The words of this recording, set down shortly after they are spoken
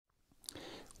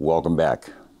Welcome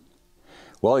back.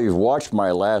 Well, you've watched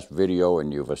my last video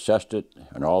and you've assessed it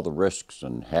and all the risks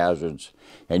and hazards,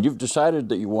 and you've decided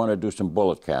that you want to do some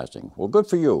bullet casting. Well, good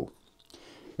for you.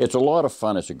 It's a lot of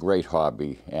fun, it's a great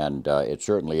hobby, and it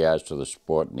certainly adds to the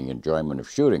sport and the enjoyment of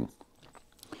shooting.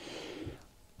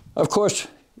 Of course,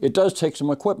 it does take some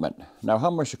equipment. Now,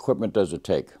 how much equipment does it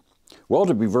take? Well,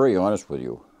 to be very honest with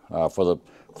you, for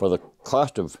the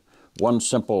cost of one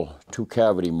simple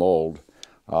two-cavity mold,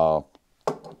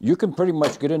 you can pretty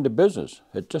much get into business.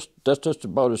 That's just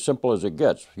about as simple as it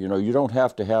gets. You know, you don't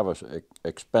have to have an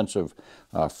expensive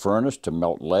furnace to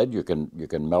melt lead. You can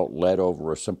melt lead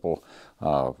over a simple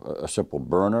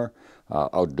burner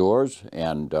outdoors,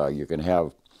 and you can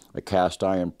have a cast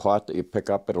iron pot that you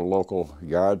pick up at a local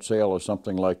yard sale or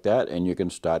something like that, and you can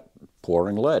start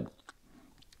pouring lead.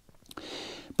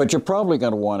 But you're probably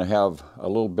going to want to have a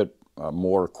little bit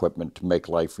more equipment to make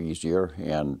life easier,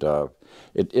 and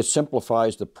it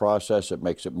simplifies the process. It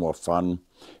makes it more fun,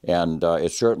 and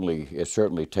it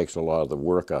certainly takes a lot of the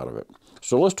work out of it.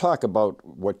 So let's talk about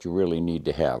what you really need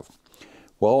to have.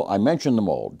 Well, I mentioned the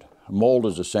mold. Mold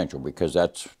is essential because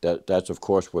that's of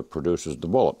course what produces the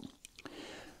bullet.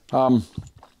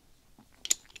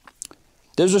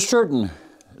 There's a certain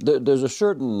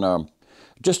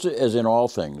just as in all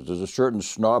things, there's a certain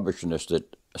snobbishness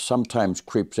that sometimes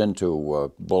creeps into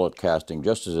bullet casting,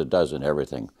 just as it does in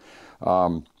everything.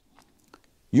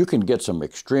 You can get some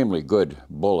extremely good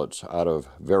bullets out of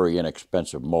very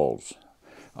inexpensive molds.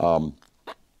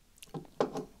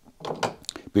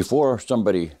 Before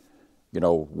somebody,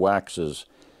 waxes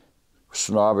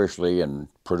snobbishly and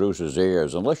produces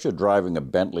airs, unless you're driving a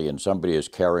Bentley and somebody is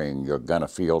carrying your gun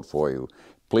afield for you,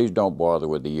 please don't bother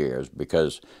with the airs,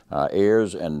 because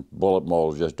airs and bullet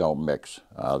molds just don't mix.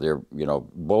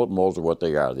 Bullet molds are what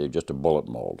they are. They're just a bullet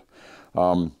mold.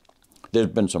 There's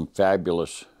been some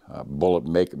fabulous bullet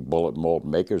mold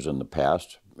makers in the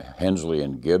past. Hensley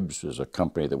and Gibbs is a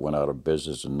company that went out of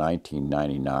business in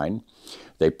 1999.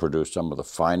 They produced some of the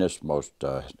finest, most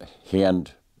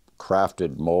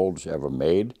handcrafted molds ever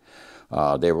made.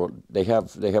 They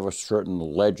have a certain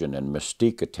legend and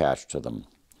mystique attached to them.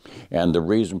 And the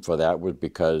reason for that was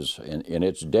because in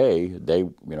its day,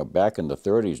 back in the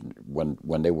 30s,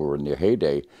 when they were in their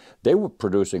heyday, they were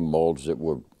producing molds that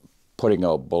were putting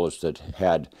out bullets that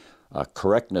had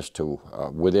correctness to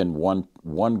within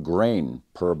one grain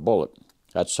per bullet.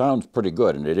 That sounds pretty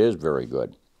good, and it is very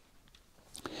good.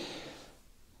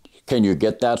 Can you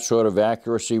get that sort of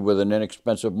accuracy with an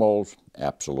inexpensive mold?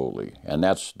 Absolutely, and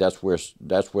that's where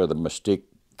the mystique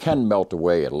can melt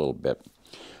away a little bit.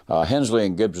 Hensley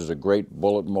and Gibbs is a great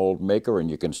bullet mold maker, and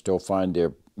you can still find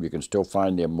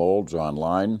their molds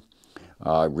online.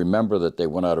 Remember that they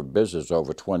went out of business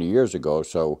over 20 years ago,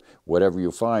 so whatever you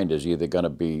find is either going to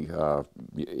be,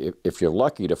 if you're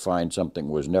lucky to find something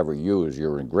was never used,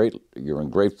 you're in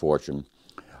great fortune.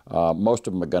 Most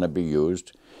of them are going to be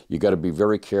used. You got to be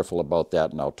very careful about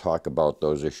that, and I'll talk about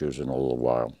those issues in a little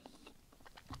while.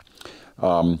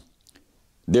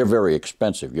 They're very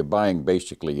expensive. You're buying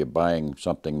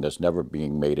something that's never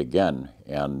being made again.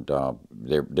 And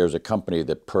there's a company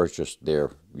that purchased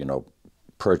their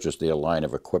line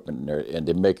of equipment, and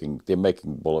they're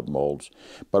making bullet molds.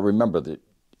 But remember that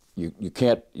you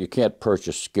can't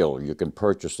purchase skill. You can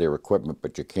purchase their equipment,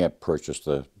 but you can't purchase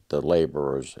the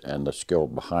laborers and the skill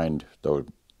behind those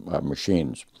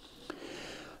machines.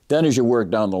 Then as you work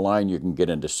down the line, you can get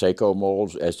into Saeco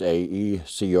molds,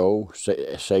 S-A-E-C-O.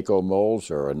 Saeco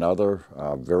molds are another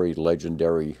very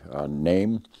legendary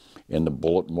name in the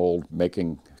bullet mold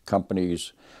making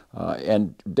companies.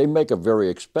 And they make a very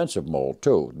expensive mold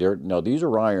too. Now these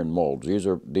are iron molds. These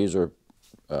are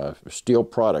steel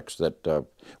products that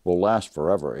will last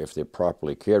forever if they're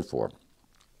properly cared for.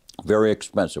 Very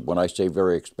expensive. When I say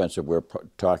very expensive, we're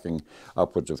talking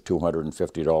upwards of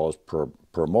 $250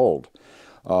 per mold.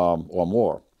 Or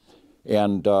more.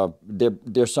 And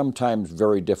they're sometimes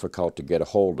very difficult to get a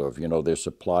hold of. Their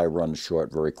supply runs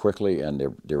short very quickly, and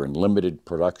they're in limited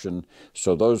production.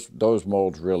 So those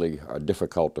molds really are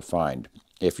difficult to find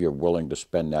if you're willing to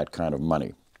spend that kind of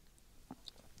money.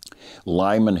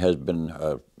 Lyman has been,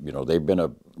 they've been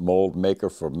a mold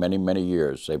maker for many, many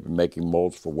years. They've been making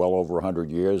molds for well over 100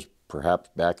 years.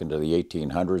 Perhaps back into the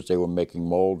 1800s they were making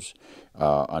molds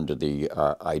under the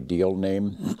Ideal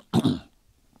name.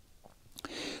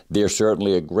 They're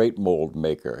certainly a great mold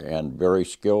maker and very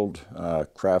skilled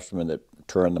craftsmen that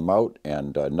turn them out,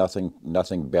 and nothing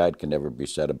bad can ever be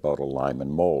said about a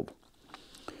Lyman mold.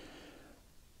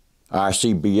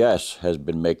 RCBS has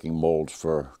been making molds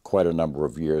for quite a number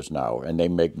of years now, and they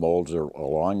make molds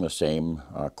along the same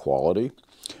quality.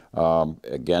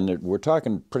 Again, we're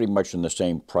talking pretty much in the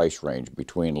same price range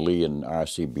between Lee and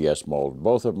RCBS molds.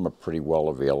 Both of them are pretty well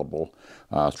available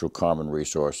through common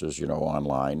resources,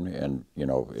 online and,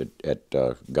 at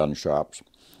gun shops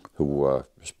who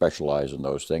specialize in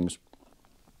those things.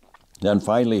 Then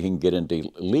finally, he can get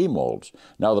into Lee molds.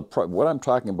 Now, what I'm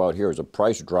talking about here is a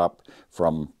price drop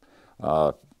from,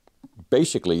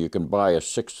 basically, you can buy a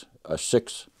six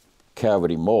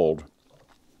cavity mold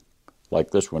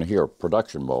like this one here,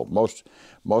 production mold.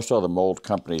 Most other mold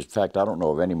companies, in fact, I don't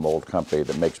know of any mold company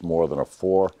that makes more than a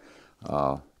 4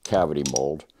 cavity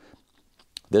mold.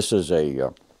 This is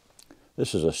a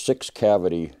 6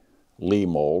 cavity Lee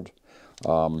mold.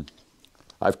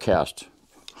 I've cast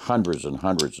hundreds and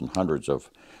hundreds and hundreds of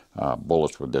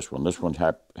bullets with this one. This one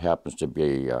happens to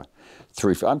be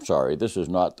 3. I'm sorry, this is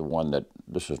not the one that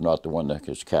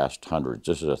has cast hundreds.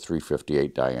 This is a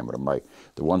 358 diameter.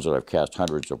 The ones that I've cast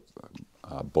hundreds of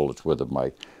bullets with are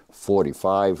my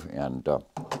 45, and let's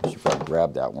see if I can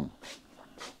grab that one.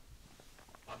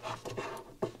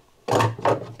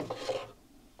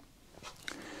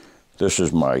 This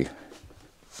is my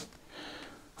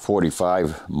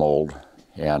 45 mold.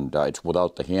 And it's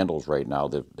without the handles right now.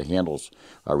 The handles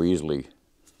are easily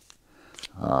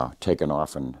taken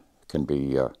off and can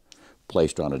be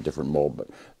placed on a different mold. But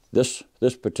this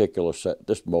particular set,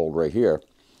 this mold right here,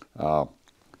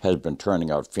 has been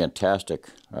turning out fantastic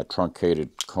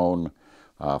truncated cone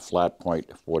flat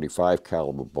point 45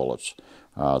 caliber bullets.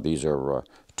 These are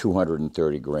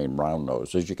 230 grain round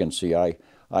nose. As you can see, I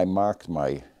marked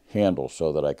my handles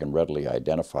so that I can readily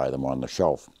identify them on the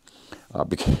shelf.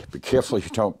 Be careful you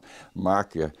don't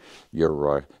mark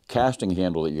your casting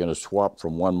handle that you're going to swap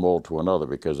from one mold to another,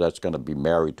 because that's going to be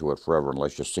married to it forever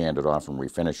unless you sand it off and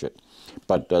refinish it.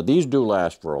 But these do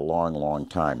last for a long, long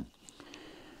time.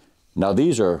 Now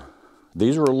these are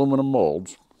aluminum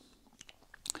molds.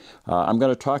 I'm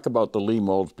going to talk about the Lee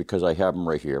molds because I have them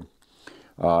right here,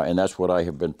 and that's what I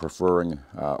have been preferring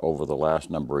over the last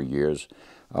number of years.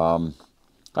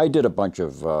 I did a bunch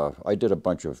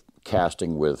of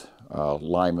casting with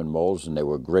Lyman molds, and they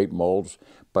were great molds,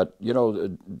 but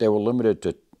they were limited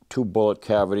to 2 bullet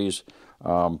cavities.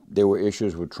 There were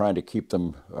issues with trying to keep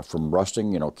them from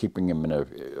rusting, keeping them in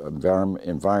an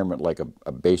environment like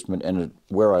a basement. And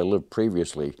where I lived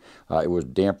previously, it was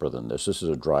damper than this. This is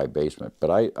a dry basement, but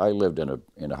I lived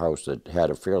in a house that had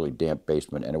a fairly damp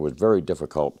basement, and it was very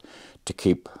difficult to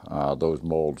keep those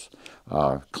molds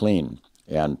clean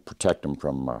and protect them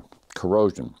from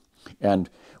corrosion. And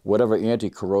whatever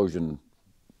anti-corrosion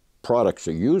products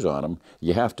you use on them,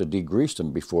 you have to degrease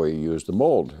them before you use the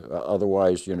mold.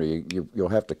 Otherwise, you'll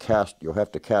have to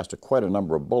cast quite a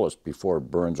number of bullets before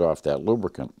it burns off that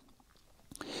lubricant.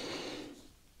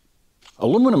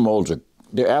 Aluminum molds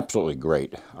they're absolutely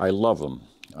great. I love them.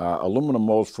 Aluminum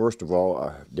molds, first of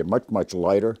all, they're much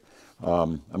lighter.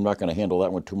 I'm not going to handle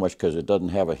that one too much because it doesn't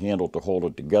have a handle to hold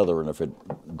it together, and if it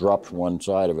drops one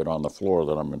side of it on the floor,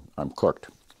 then I'm cooked.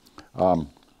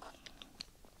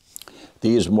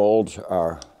 These molds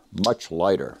are much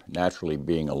lighter, naturally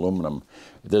being aluminum.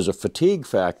 There's a fatigue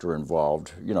factor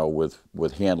involved,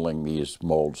 with handling these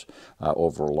molds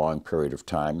over a long period of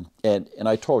time. And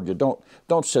I told you,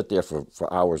 don't sit there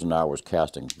for hours and hours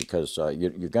casting, because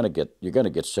you're gonna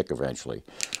get sick eventually.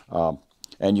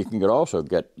 And you can also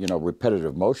get,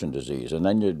 repetitive motion disease, and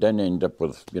then you end up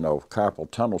with, carpal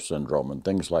tunnel syndrome and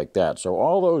things like that. So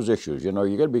all those issues, you got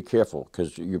to be careful,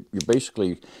 because you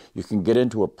can get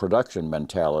into a production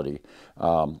mentality,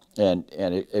 and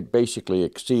it basically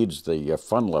exceeds the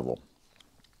fun level.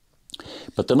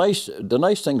 But the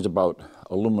nice things about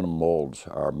aluminum molds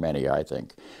are many, I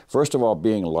think. First of all,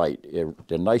 being light,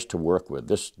 they're nice to work with.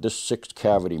 This 6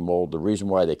 cavity mold, the reason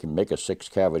why they can make a 6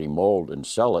 cavity mold and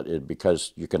sell it is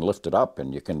because you can lift it up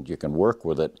and you can work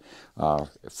with it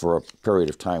for a period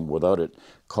of time without it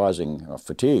causing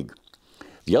fatigue.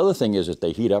 The other thing is that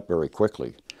they heat up very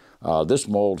quickly. This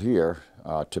mold here,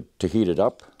 to heat it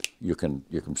up, you can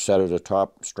set it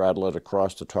atop, straddle it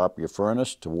across the top of your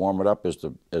furnace to warm it up as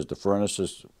the furnace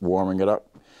is warming it up,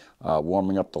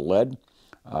 warming up the lead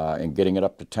and getting it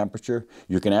up to temperature.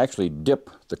 You can actually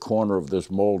dip the corner of this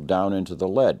mold down into the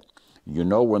lead. You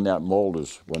know when that mold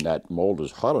is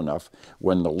hot enough,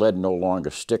 when the lead no longer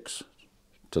sticks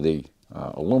to the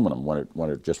aluminum, when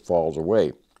it just falls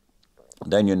away.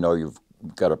 Then you know you've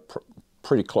got a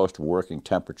pretty close to working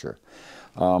temperature.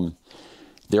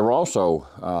 They're also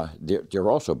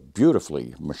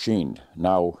beautifully machined.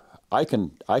 Now I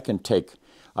can take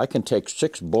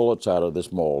 6 bullets out of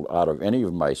this mold, out of any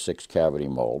of my 6 cavity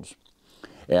molds,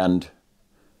 and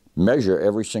measure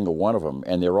every single one of them,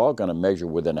 and they're all going to measure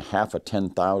within a half a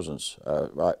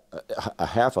 10,000ths, a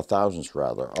half a thousandths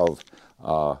rather, of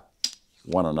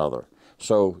one another.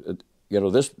 So, you know,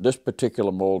 this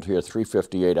particular mold here,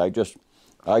 358,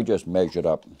 I just measured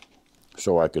up,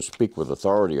 so I could speak with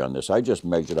authority on this. I just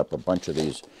measured up a bunch of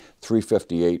these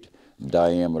 358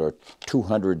 diameter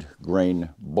 200 grain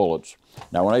bullets.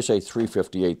 Now when I say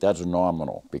 358, that's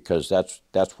nominal, because that's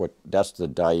the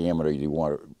diameter you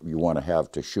want to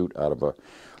have to shoot out of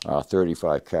a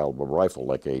 35 caliber rifle,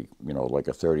 like a, you know, like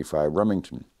a 35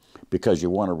 Remington, because you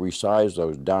want to resize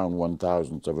those down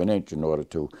 1/1000th of an inch in order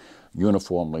to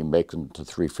uniformly make them to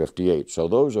 358. So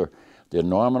those are, it's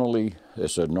nominally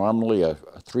a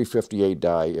 358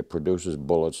 die. It produces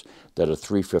bullets that are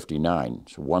 359.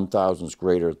 So 1/1000th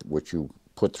greater, which you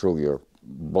put through your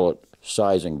bullet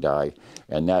sizing die,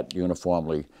 and that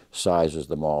uniformly sizes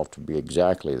them all to be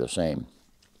exactly the same.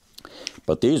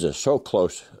 But these are so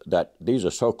close that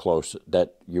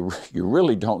you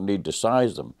really don't need to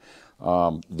size them.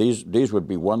 These would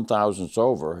be 1/1000ths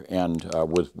over, and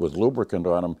with lubricant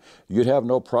on them, you'd have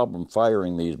no problem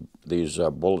firing these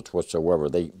bullets whatsoever.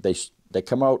 They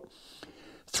come out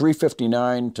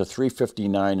 359 to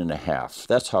 359 and a half.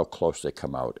 That's how close they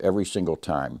come out every single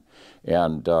time.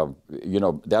 And you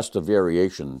know, that's the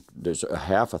variation. There's a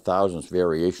half a thousandth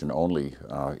variation only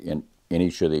in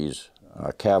each of these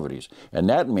cavities, and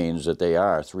that means that they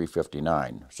are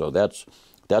 359. So that's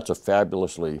a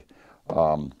fabulously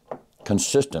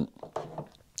consistent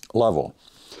level.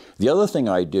 The other thing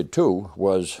I did too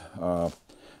was, I'll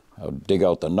dig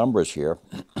out the numbers here.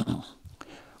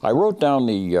 I wrote down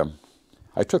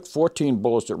I took 14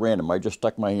 bullets at random. I just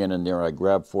stuck my hand in there and I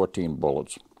grabbed 14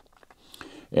 bullets.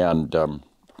 And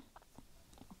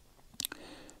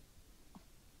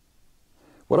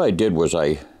what I did was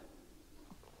I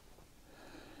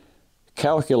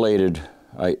calculated,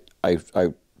 I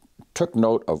took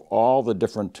note of all the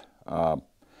different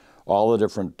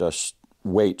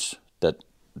weights that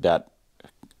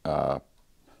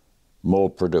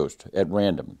mold produced at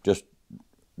random. Just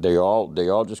they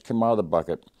all just came out of the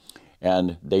bucket,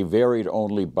 and they varied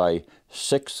only by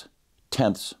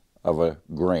 6/10 of a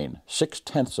grain.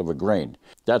 6/10 of a grain.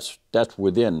 That's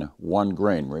within 1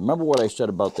 grain. Remember what I said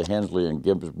about the Hensley and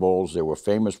Gibbs molds? They were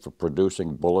famous for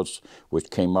producing bullets which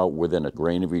came out within a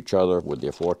grain of each other with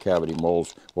their 4-cavity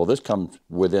molds. Well, this comes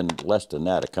within less than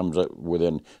that. It comes up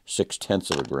within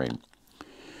 6/10 of a grain.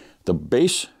 The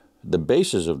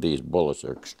bases of these bullets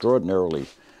are extraordinarily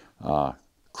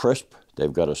crisp.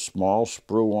 They've got a small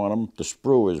sprue on them. The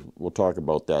sprue is, we'll talk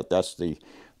about that. That's the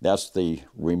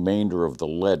remainder of the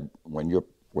lead. When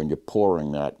you're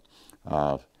pouring that,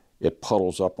 it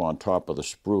puddles up on top of the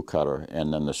sprue cutter,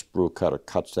 and then the sprue cutter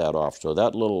cuts that off. So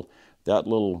that little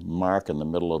mark in the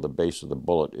middle of the base of the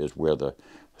bullet is where the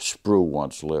sprue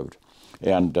once lived,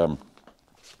 and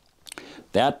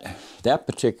that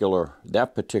particular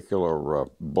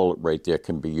bullet right there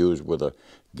can be used with a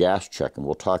gas check, and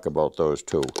we'll talk about those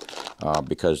too,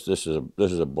 because this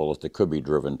is a bullet that could be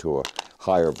driven to a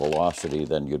higher velocity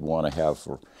than you'd want to have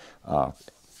for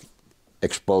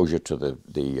exposure to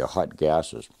the hot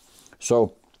gases.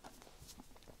 So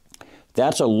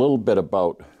that's a little bit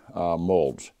about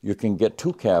molds. You can get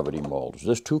 2-cavity molds.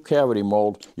 This 2-cavity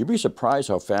mold, you'd be surprised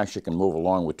how fast you can move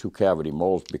along with 2-cavity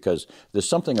molds, because there's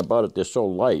something about it, they're so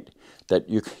light that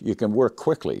you can work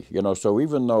quickly, you know. So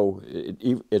even though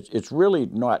it's really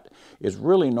not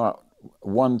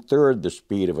 1/3 the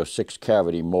speed of a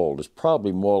 6-cavity mold, it's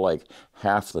probably more like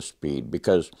half the speed,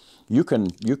 because you can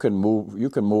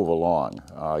move along.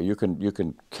 You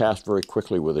can cast very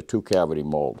quickly with a 2-cavity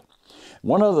mold.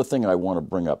 One other thing I want to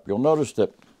bring up, you'll notice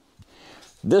that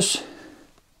this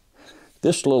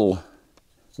little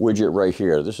widget right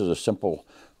here, this is a simple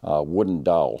wooden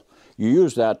dowel. You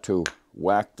use that to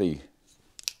whack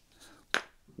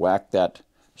that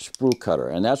sprue cutter,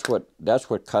 and that's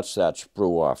what cuts that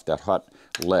sprue off, that hot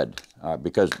lead,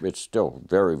 because it's still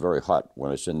very, very hot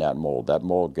when it's in that mold. That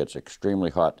mold gets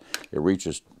extremely hot. It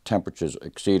reaches temperatures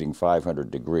exceeding 500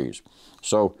 degrees.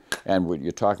 So, and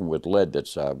you're talking with lead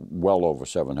that's well over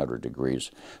 700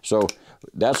 degrees. So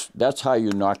that's how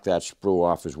you knock that sprue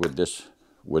off, is with this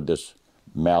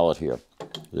mallet here,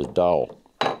 this dowel.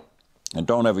 And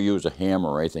don't ever use a hammer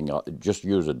or anything else. Just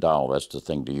use a dowel. That's the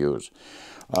thing to use.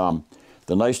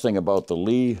 The nice thing about the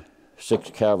Lee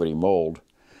 6-cavity mold,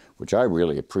 which I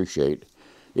really appreciate,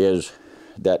 is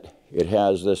that it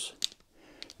has this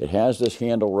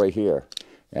handle right here,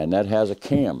 and that has a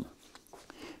cam.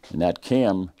 And that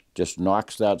cam just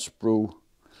knocks that sprue,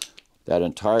 that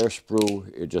entire sprue,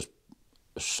 it just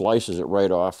slices it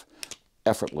right off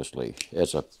effortlessly.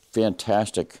 It's a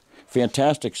fantastic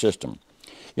fantastic system.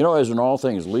 You know, as in all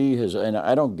things, Lee has, and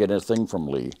I don't get a thing from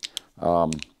Lee.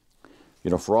 You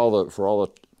know, for all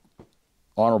the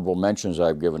honorable mentions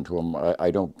I've given to them,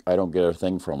 I don't get a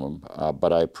thing from them.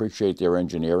 But I appreciate their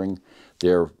engineering.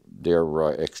 They're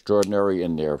extraordinary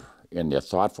in their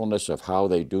thoughtfulness of how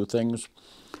they do things.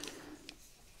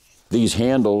 These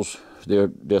handles, they're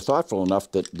thoughtful enough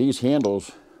that these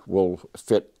handles will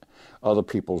fit other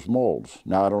people's molds.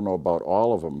 Now, I don't know about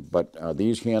all of them, but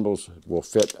these handles will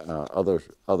fit other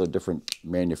different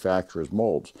manufacturers'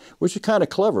 molds, which is kind of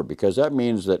clever, because that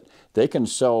means that they can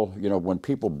sell, you know, when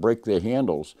people break their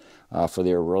handles for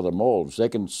their other molds, they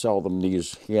can sell them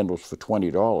these handles for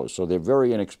 $20. So they're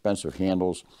very inexpensive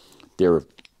handles. They're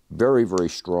very, very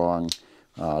strong.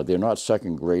 They're not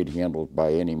second-grade handles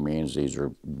by any means. These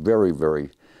are very, very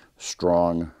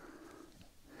strong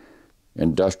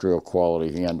industrial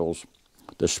quality handles.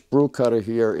 The sprue cutter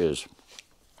here it's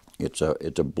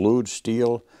a blued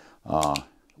steel,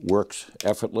 works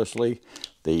effortlessly.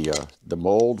 The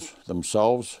molds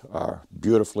themselves are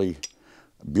beautifully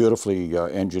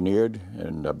engineered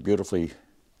and beautifully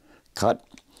cut.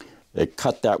 They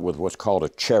cut that with what's called a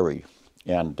cherry,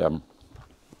 and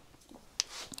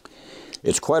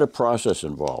it's quite a process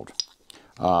involved.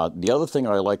 The other thing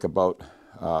I like about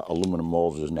aluminum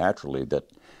molds is naturally that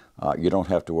you don't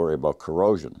have to worry about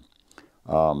corrosion.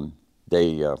 What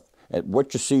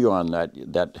you see on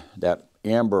that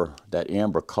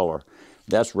amber color,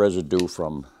 that's residue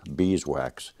from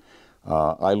beeswax.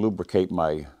 I lubricate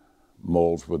my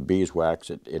molds with beeswax.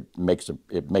 It makes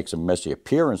a messy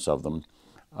appearance of them.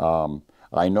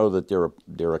 I know that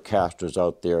there are casters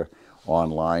out there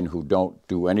online who don't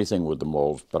do anything with the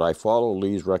molds, but I follow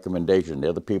Lee's recommendation.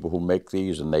 They're the people who make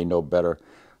these, and they know better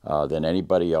than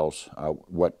anybody else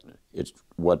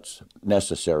what's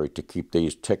necessary to keep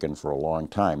these ticking for a long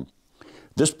time.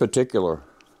 This particular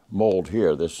mold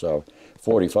here, this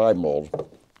 45 mold,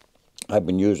 I've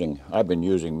been using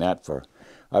that for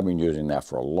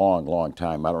a long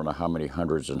time. I don't know how many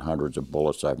hundreds and hundreds of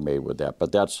bullets I've made with that,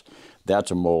 but that's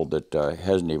a mold that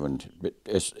hasn't even,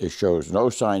 it shows no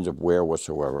signs of wear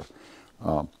whatsoever.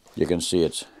 You can see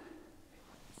it's,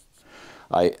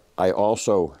 I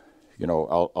also, you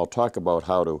know, I'll talk about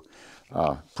how to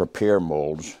prepare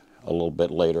molds a little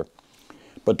bit later.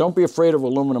 But don't be afraid of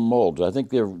aluminum molds. I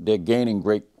think they're gaining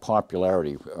great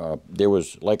popularity. There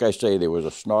was, like I say, there was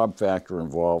a snob factor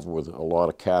involved with a lot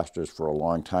of casters for a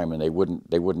long time, and they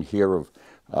wouldn't hear of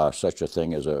such a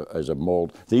thing as a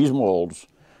mold. These molds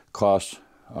cost,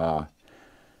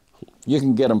 you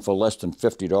can get them for less than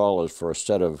 $50 for a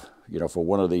set of, you know, for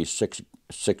one of these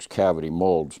six cavity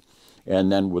molds.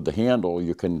 And then with the handle,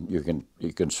 you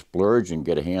can splurge and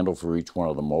get a handle for each one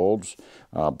of the molds.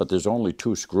 But there's only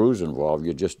 2 screws involved.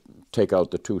 You just take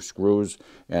out the 2 screws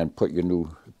and put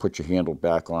your handle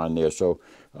back on there. So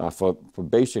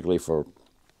basically,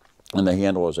 and the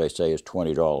handle, as I say, is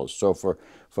 $20. So for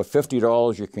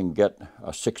 $50, you can get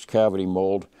a 6 cavity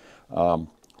mold.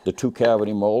 The 2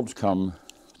 cavity molds come.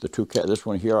 This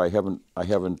one here, I haven't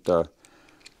done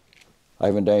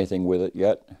anything with it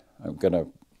yet.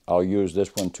 I'll use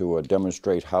this one to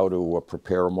demonstrate how to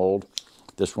prepare a mold.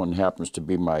 This one happens to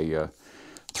be my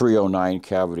 309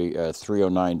 cavity,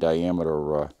 309 diameter,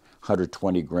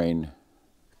 120 grain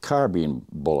carbine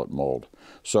bullet mold.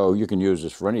 So you can use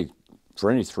this for any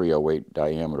 308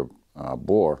 diameter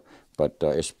bore, but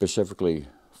it's specifically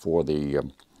for the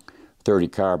 30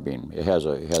 carbine. It has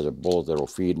a bullet that will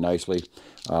feed nicely.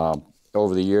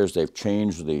 Over the years, they've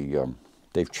changed the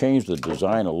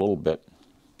design a little bit.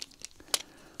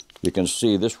 You can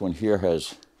see this one here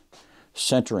has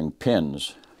centering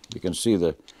pins. You see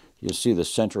the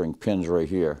centering pins right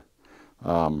here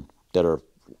that are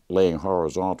laying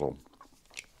horizontal.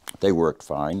 They worked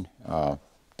fine.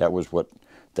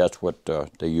 That's what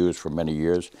they used for many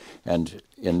years. And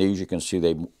in these, you can see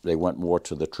they went more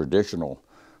to the traditional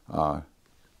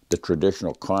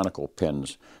conical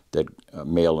pins that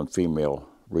male and female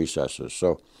recesses.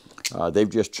 So they've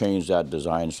just changed that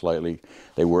design slightly.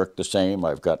 They work the same.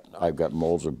 I've got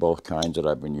molds of both kinds that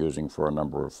I've been using for a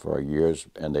number of years,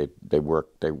 and they work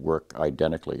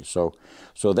identically. So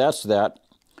that's that.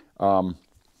 I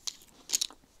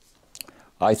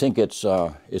think it's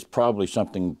probably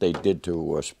something they did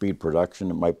to speed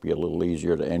production. It might be a little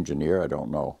easier to engineer. I don't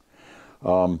know.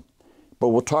 But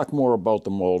we'll talk more about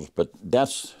the molds, but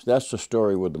that's the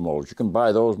story with the molds. You can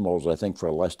buy those molds, I think,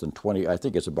 for less than I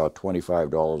think it's about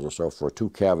 $25 or so for a 2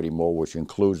 cavity mold, which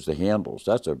includes the handles.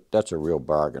 That's a real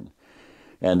bargain.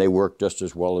 and they work just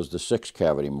as well as the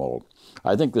 6-cavity mold.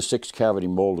 I think the 6-cavity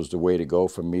mold is the way to go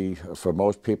for me. For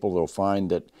most people, they'll find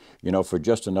that, you know, for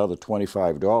just another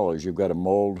 $25, you've got a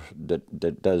mold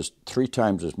that does 3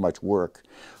 times as much work.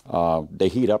 They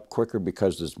heat up quicker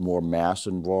because there's more mass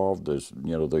involved. There's,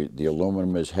 you know, the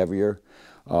aluminum is heavier.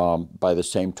 By the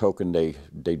same token, they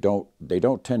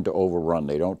don't tend to overrun.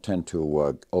 They don't tend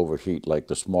to overheat like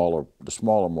the smaller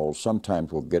molds.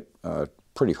 Sometimes will get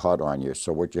pretty hot on you.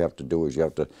 So what you have to do is you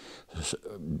have to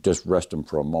just rest them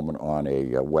for a moment on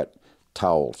a wet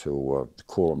towel to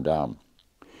cool them down.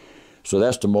 So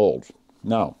that's the molds.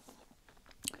 Now,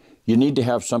 you need to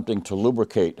have something to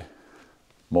lubricate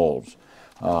molds.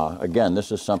 Again,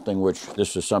 this is something which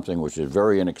is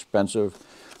very inexpensive.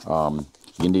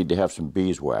 You need to have some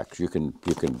beeswax. You can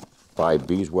buy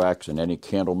beeswax in any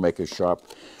candle maker shop.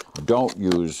 Don't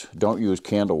use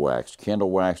candle wax. Candle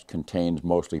wax contains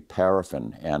mostly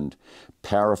paraffin, and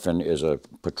paraffin is a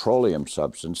petroleum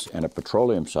substance, and a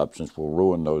petroleum substance will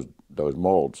ruin those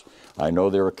molds. I know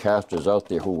there are casters out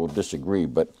there who will disagree,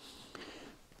 but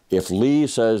if Lee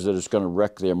says that it's going to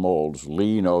wreck their molds,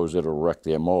 Lee knows it'll wreck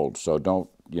their molds. So don't,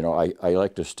 you know, I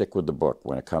like to stick with the book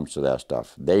when it comes to that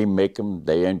stuff. They make them,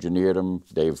 they engineered them,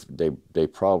 they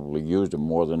probably used them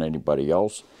more than anybody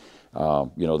else.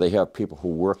 You know, they have people who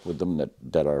work with them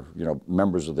that are, you know,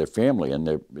 members of their family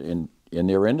and in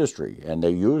their industry, and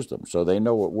they use them, so they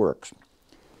know what works.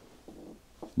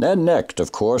 Then next,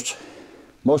 of course,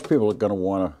 most people are going to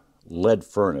want a lead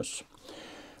furnace.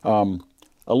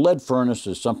 A lead furnace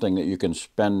is something that you can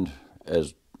spend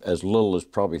as little as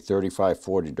probably $35,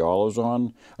 $40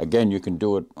 on. Again, you can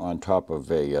do it on top of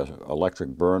a electric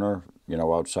burner, you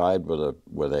know, outside with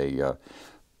a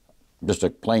just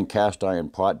a plain cast iron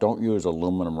pot. Don't use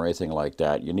aluminum or anything like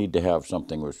that. You need to have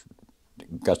something which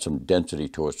got some density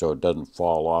to it so it doesn't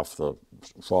fall off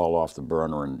the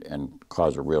burner and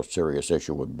cause a real serious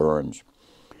issue with burns.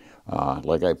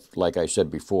 Like I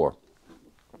said before,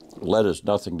 lead is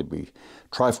nothing to be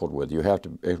trifled with. You have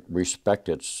to respect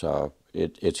its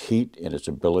heat and its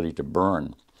ability to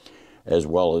burn, as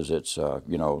well as its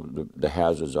you know, the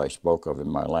hazards I spoke of in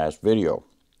my last video.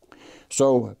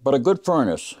 So, but a good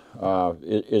furnace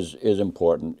is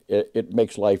important. It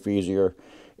makes life easier.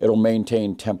 It'll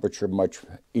maintain temperature much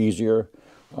easier.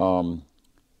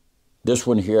 This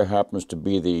one here happens to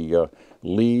be the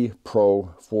Lee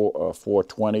Pro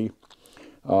 420.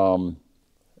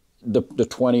 The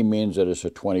 20 means that it's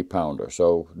a 20-pounder.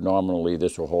 So nominally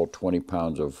this will hold 20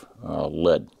 pounds of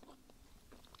lead.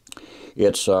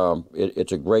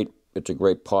 It's a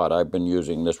great pot. I've been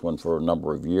using this one for a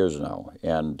number of years now,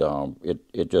 and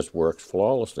it just works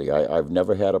flawlessly. I've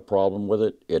never had a problem with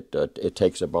it. It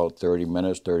takes about 30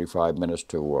 minutes, 35 minutes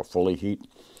to fully heat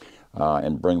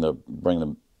and bring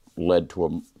the lead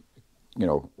to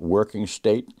a working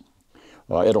state.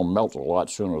 It'll melt a lot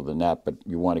sooner than that, but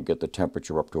you want to get the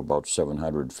temperature up to about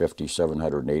 750,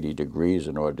 780 degrees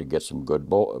in order to get some good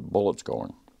bullets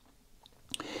going.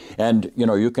 And, you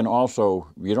know, you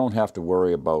don't have to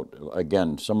worry about,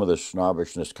 again, some of the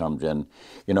snobbishness comes in.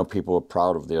 You know, people are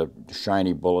proud of their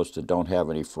shiny bullets that don't have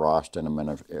any frost in them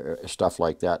and stuff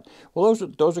like that. Well,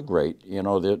 those are great. You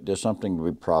know, there's something to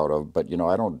be proud of. But, you know,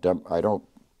 I don't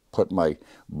put my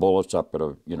bullets up at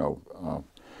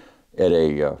at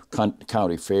a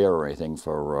county fair or anything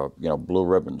for, blue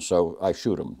ribbons. So I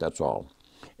shoot them, that's all.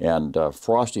 And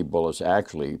frosty bullets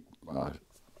actually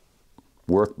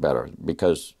work better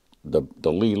because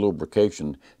the Lee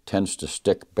lubrication tends to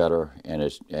stick better and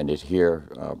adhere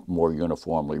more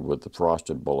uniformly with the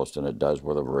frosted bullets than it does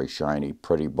with a very shiny,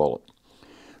 pretty bullet.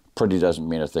 Pretty doesn't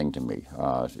mean a thing to me.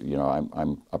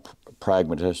 I'm a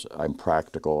pragmatist. I'm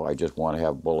practical. I just want to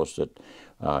have bullets that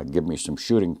give me some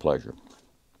shooting pleasure.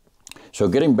 So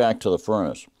getting back to the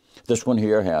furnace, this one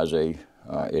here has a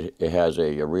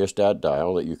rheostat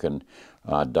dial that you can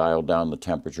dial down the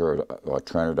temperature or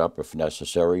turn it up if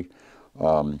necessary.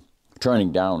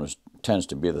 Turning down tends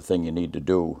to be the thing you need to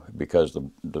do because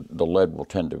the lead will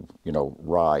tend to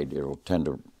it'll tend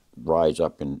to rise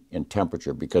up in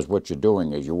temperature, because what you're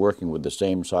doing is you're working with the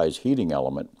same size heating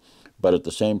element, but at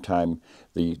the same time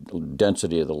the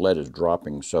density of the lead is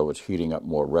dropping, so it's heating up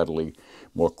more readily,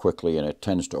 more quickly, and it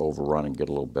tends to overrun and get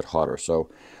a little bit hotter. So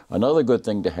another good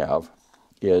thing to have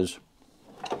is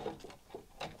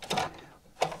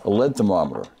a lead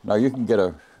thermometer. Now you can get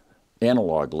a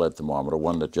analog lead thermometer,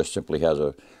 one that just simply has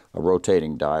a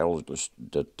rotating dial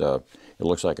that it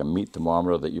looks like a meat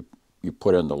thermometer that you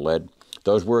put in the lead.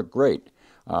 Those work great.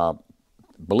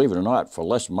 Believe it or not, for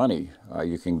less money,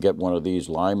 you can get one of these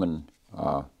Lyman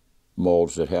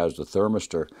molds that has the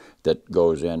thermistor that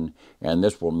goes in, and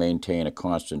this will maintain a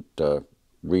constant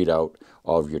readout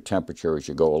of your temperature as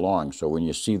you go along. So when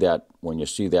you see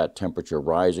that temperature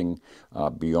rising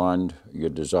beyond your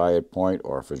desired point,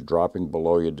 or if it's dropping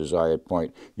below your desired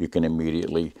point, you can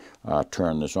immediately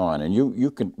turn this on. And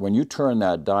you can, when you turn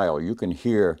that dial, you can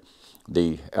hear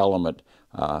the element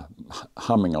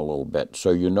humming a little bit,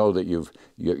 so you know that your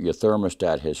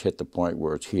thermostat has hit the point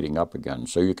where it's heating up again.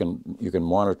 So you can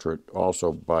monitor it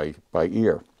also by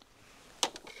ear.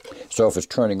 So if it's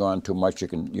turning on too much, you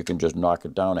can just knock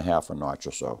it down a half a notch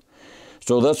or so.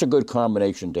 So that's a good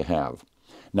combination to have.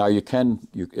 Now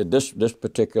this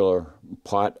particular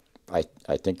pot,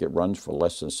 I think it runs for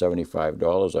less than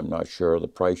 $75. I'm not sure of the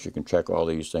price. You can check all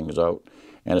these things out.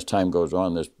 And as time goes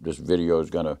on, this video is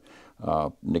going to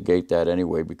negate that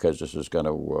anyway, because this is going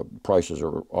to prices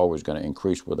are always going to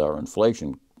increase with our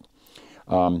inflation.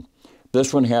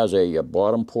 This one has a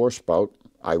bottom pour spout.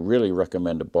 I really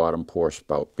recommend a bottom pour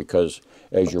spout, because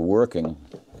as you're working,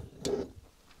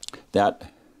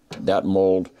 that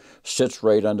mold sits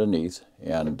right underneath,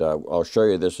 and I'll show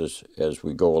you this as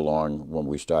we go along when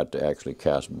we start to actually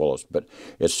cast bullets. But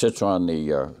it sits on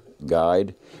the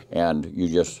guide, and you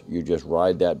just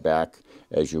ride that back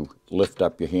as you lift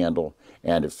up your handle,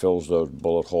 and it fills those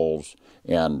bullet holes,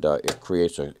 and it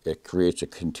creates a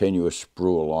continuous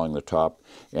sprue along the top,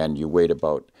 and you wait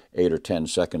about 8 or 10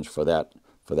 seconds for that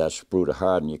sprue to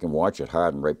harden. You can watch it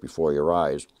harden right before your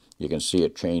eyes. You can see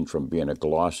it change from being a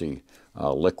glossy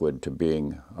liquid to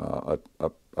being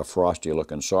a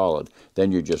frosty-looking solid.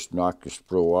 Then you just knock your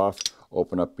sprue off,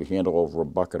 open up your handle over a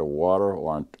bucket of water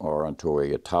or onto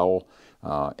a towel,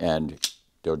 and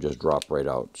they'll just drop right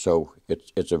out. So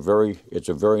it's a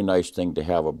very nice thing to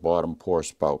have a bottom pour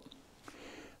spout.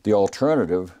 The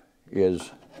alternative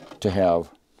is to have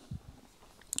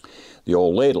the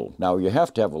old ladle. Now you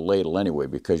have to have a ladle anyway,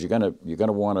 because you're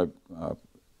gonna want to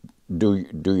do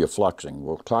your fluxing.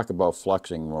 We'll talk about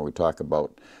fluxing when we talk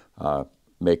about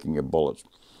making your bullets.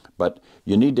 But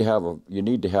you need to have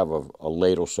a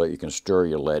ladle so you can stir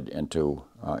your lead and to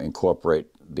incorporate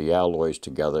the alloys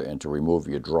together and to remove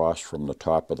your dross from the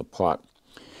top of the pot.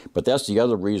 But that's the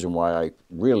other reason why I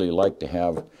really like to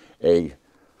have a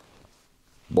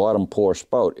bottom pour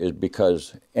spout, is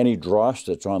because any dross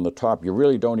that's on the top, you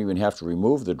really don't even have to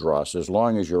remove the dross, as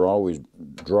long as you're always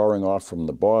drawing off from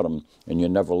the bottom and you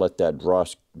never let that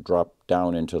dross drop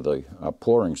down into the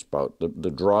pouring spout.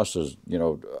 The dross is,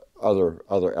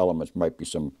 other elements, might be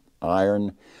some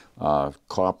iron,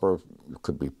 copper, it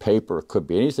could be paper, it could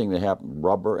be anything that happens,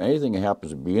 rubber, anything that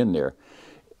happens to be in there,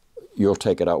 you'll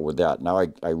take it out with that. Now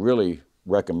I really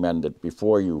recommend that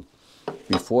before you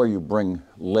bring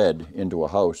lead into a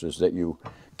house, is that you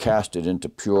cast it into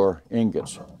pure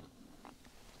ingots.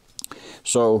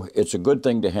 So it's a good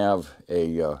thing to have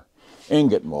a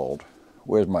ingot mold.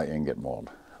 Where's my ingot mold?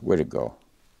 Where'd it go?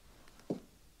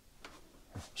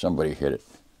 Somebody hit it.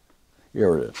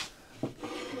 Here it is.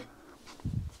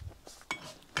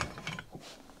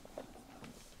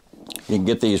 You can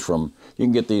get these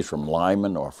from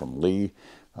Lyman or from Lee.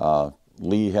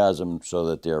 Lee has them so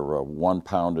that they're 1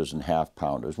 pounders and half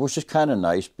pounders, which is kind of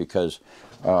nice, because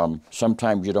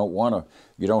sometimes you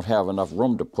don't have enough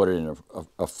room to put it in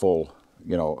a full,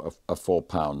 a full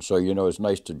pound. So it's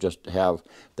nice to just have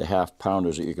the half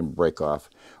pounders that you can break off.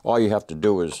 All you have to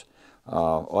do is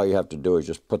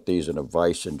just put these in a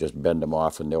vise and just bend them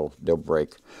off, and they'll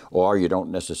break. Or you don't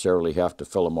necessarily have to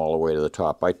fill them all the way to the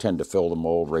top. I tend to fill the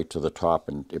mold right to the top,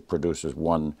 and it produces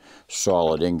one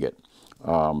solid ingot.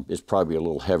 It's probably a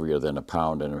little heavier than a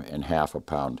pound and half a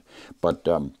pound, but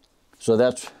so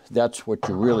that's what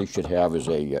you really should have, is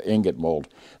a ingot mold.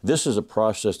 This is a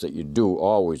process that you do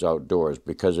always outdoors,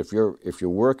 because if you're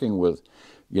working with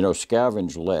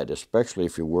scavenged lead, especially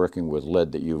if you're working with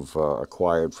lead that you've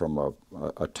acquired from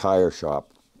a tire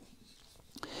shop,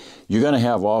 you're going to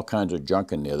have all kinds of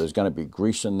junk in there. There's going to be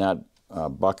grease in that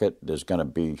bucket. There's going to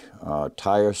be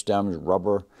tire stems,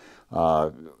 rubber,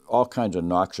 all kinds of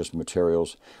noxious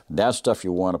materials. That stuff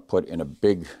you want to put in a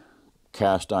big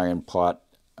cast iron pot,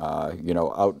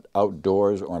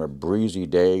 outdoors on a breezy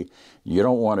day. You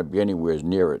don't want to be anywhere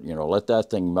near it. Let that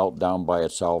thing melt down by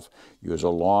itself. Use a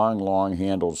long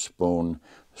handled spoon.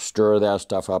 Stir that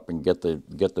stuff up and get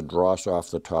the dross off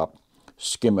the top.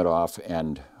 Skim it off,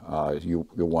 and you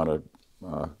want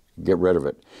to get rid of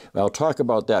it. I'll talk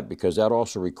about that, because that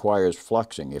also requires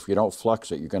fluxing. If you don't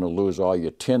flux it, you're going to lose all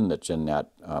your tin that's in that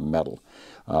metal.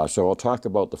 So I'll talk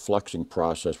about the fluxing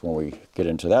process when we get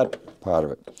into that part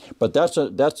of it. But that's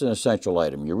an essential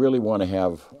item. You really want to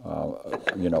have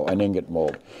an ingot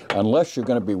mold, unless you're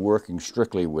going to be working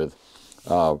strictly with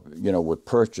with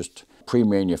purchased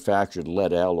pre-manufactured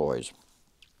lead alloys.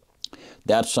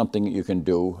 That's something that you can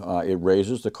do. It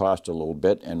raises the cost a little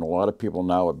bit, and a lot of people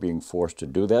now are being forced to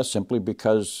do that simply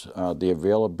because the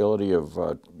availability of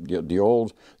the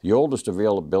oldest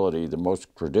availability, the most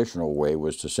traditional way,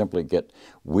 was to simply get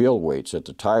wheel weights at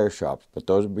the tire shops. But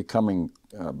those are becoming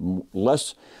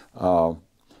less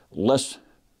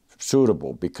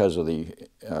suitable because of the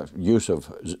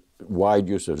wide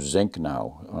use of zinc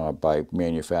now by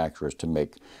manufacturers to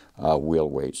make wheel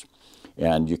weights.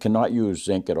 And you cannot use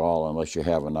zinc at all unless you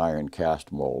have an iron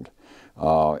cast mold.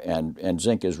 And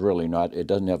zinc is really not, it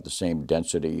doesn't have the same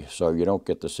density, so you don't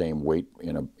get the same weight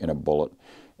in a bullet.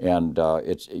 And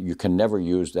you can never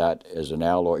use that as an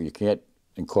alloy. You can't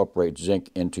incorporate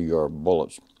zinc into your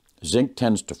bullets. Zinc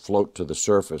tends to float to the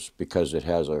surface because it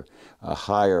has a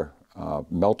higher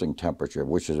melting temperature,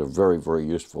 which is a very, very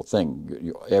useful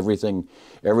thing. Everything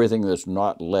that's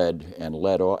not lead and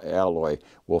lead alloy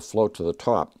will float to the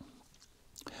top.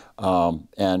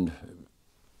 And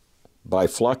by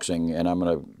fluxing, and I'm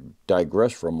going to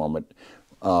digress for a moment,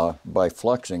 by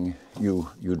fluxing,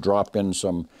 you drop in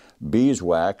some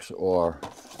beeswax, or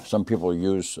some people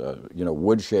use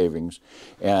wood shavings,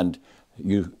 and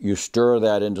you stir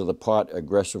that into the pot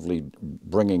aggressively,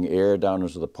 bringing air down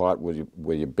into the pot with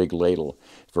your big ladle,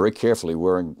 very carefully,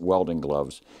 wearing welding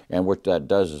gloves. And what that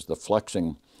does is the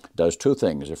fluxing does two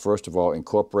things. It first of all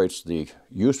incorporates the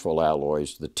useful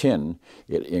alloys, the tin.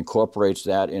 It incorporates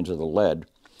that into the lead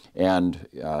and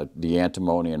the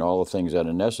antimony and all the things that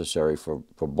are necessary for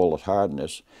bullet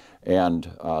hardness. And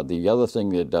the other thing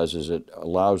that it does is it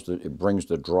brings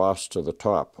the dross to the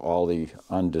top, all the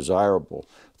undesirable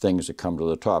things that come to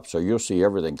the top. So you'll see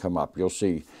everything come up. You'll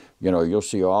see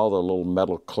all the little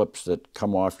metal clips that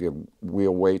come off your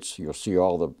wheel weights. You'll see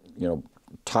all the,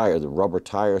 the rubber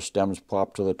tire stems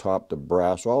pop to the top, the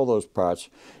brass, all those parts.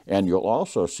 And you'll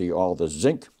also see all the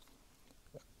zinc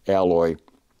alloy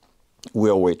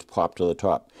wheel weights pop to the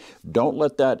top. Don't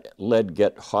let that lead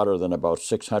get hotter than about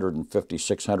 650,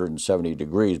 670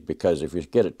 degrees, because if you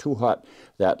get it too hot,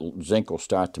 that zinc will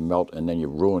start to melt and then you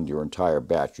ruined your entire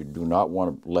batch. You do not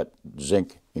want to let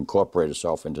zinc incorporate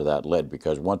itself into that lead,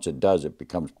 because once it does, it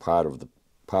becomes part of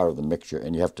the mixture,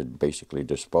 and you have to basically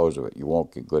dispose of it. You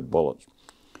won't get good bullets.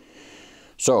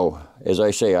 So, as I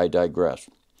say, I digress.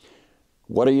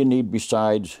 What do you need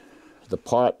besides the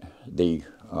pot,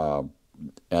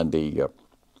 and the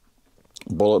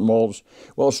bullet molds?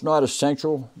 Well, it's not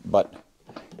essential, but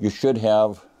you should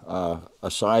have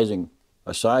a sizing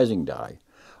die.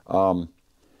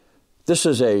 This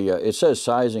is it says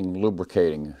sizing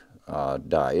lubricating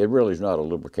die. It really is not a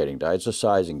lubricating die. It's a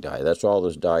sizing die. That's all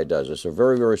this die does. It's a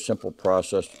very, very simple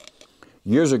process.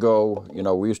 Years ago,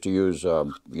 we used to use,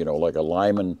 like a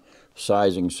Lyman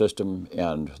sizing system,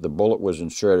 and the bullet was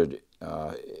inserted,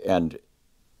 and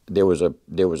there was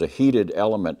a heated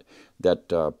element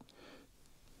that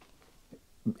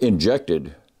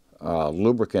injected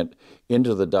lubricant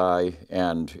into the die,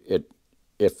 and it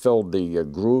filled the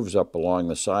grooves up along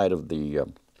the side of the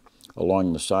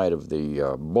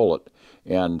bullet,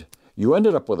 and you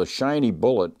ended up with a shiny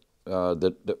bullet.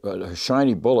 A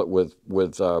shiny bullet with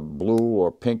blue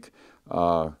or pink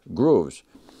grooves.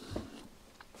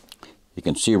 You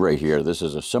can see right here, this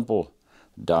is a simple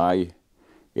die.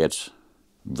 It's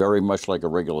very much like a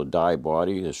regular die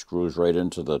body. It screws right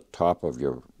into the top of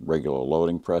your regular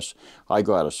loading press. I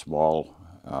got a small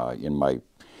in my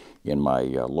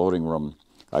loading room.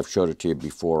 I've showed it to you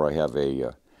before. I have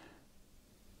a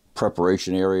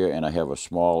preparation area, and I have a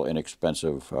small,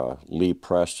 inexpensive Lee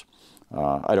press.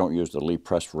 I don't use the Lee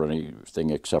press for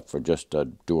anything except for just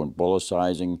doing bullet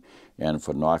sizing and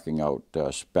for knocking out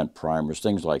spent primers,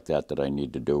 things like that I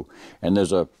need to do. And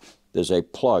there's a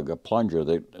plunger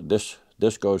that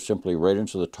this goes simply right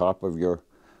into the top of your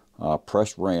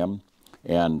press ram,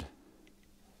 and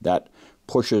that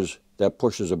pushes a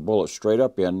bullet straight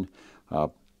up in.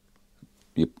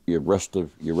 You rest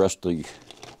the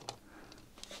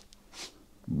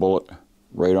bullet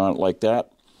right on it like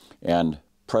that, and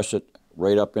press it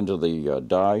right up into the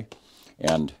die,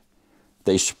 and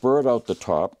they spurt out the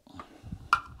top,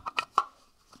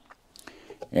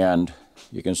 and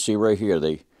you can see right here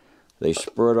they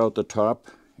spurt out the top,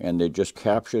 and they're just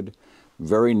captured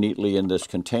very neatly in this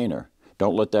container.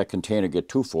 Don't let that container get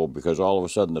too full, because all of a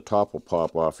sudden the top will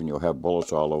pop off and you'll have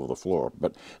bullets all over the floor.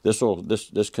 But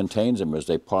this contains them as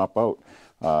they pop out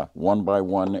one by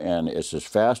one, and it's as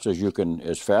fast as you can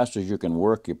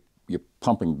work. You're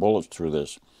pumping bullets through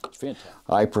this. It's fantastic.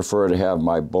 I prefer to have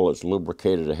my bullets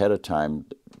lubricated ahead of time.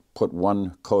 Put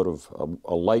one coat of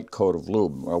a light coat of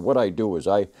lube. What I do is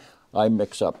I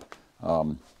mix up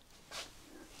an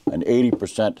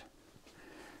 80%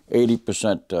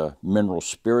 80% mineral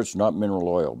spirits, not mineral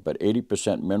oil, but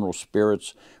 80% mineral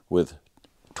spirits with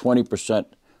 20%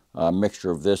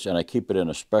 mixture of this, and I keep it in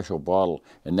a special bottle,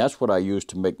 and that's what I use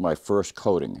to make my first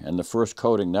coating. And the first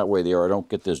coating, that way there I don't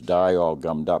get this dye all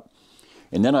gummed up.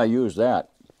 And then I use that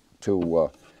to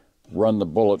run the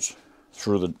bullets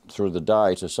through the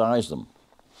dye to size them.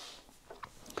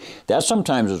 That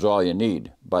sometimes is all you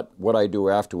need, but what I do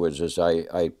afterwards is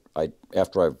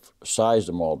after I've sized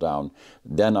them all down,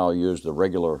 then I'll use the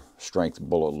regular strength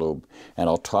bullet lube, and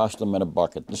I'll toss them in a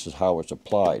bucket. This is how it's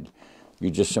applied. You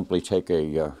just simply take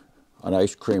an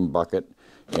ice cream bucket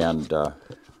and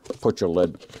put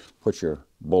your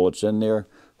bullets in there,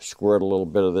 squirt a little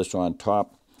bit of this on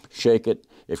top, shake it.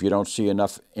 If you don't see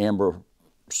enough amber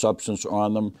substance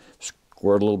on them,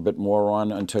 squirt a little bit more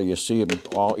on until you see them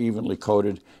all evenly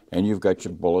coated, and you've got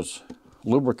your bullets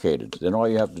lubricated. Then all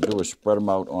you have to do is spread them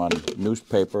out on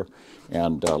newspaper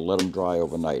and let them dry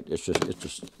overnight. It's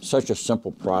just such a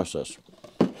simple process.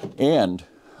 And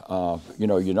you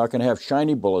know, you're not going to have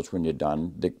shiny bullets when you're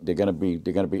done. They're going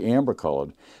to be amber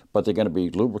colored, but they're going to be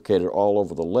lubricated all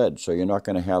over the lead. So you're not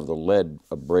going to have the lead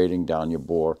abrading down your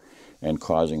bore and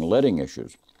causing leading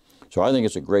issues. So I think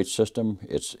it's a great system.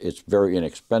 It's very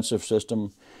inexpensive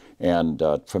system, and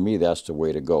for me, that's the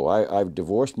way to go. I've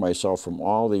divorced myself from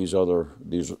all these other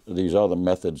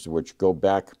methods which go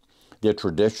back. They're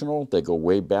traditional. They go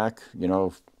way back, you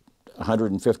know,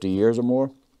 150 years or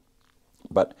more.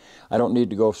 But I don't need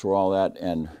to go through all that.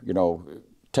 And you know,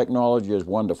 technology is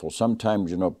wonderful. Sometimes,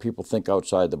 you know, people think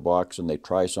outside the box and they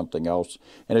try something else,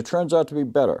 and it turns out to be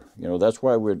better. You know, that's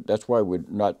why we're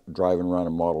not driving around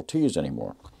in Model Ts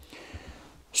anymore.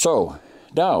 So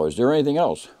now, is there anything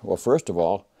else? Well, first of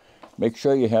all, make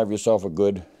sure you have yourself a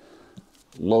good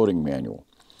loading manual,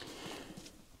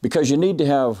 because you need to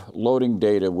have loading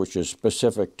data which is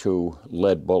specific to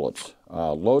lead bullets.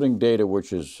 Loading data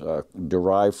which is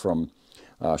derived from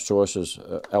sources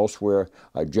elsewhere,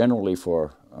 generally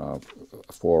for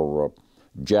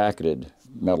jacketed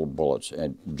metal bullets.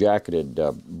 And jacketed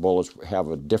bullets have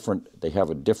a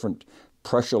different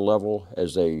pressure level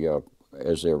as they're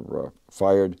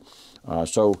fired.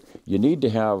 So you need to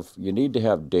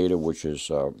have data which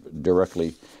is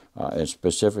directly and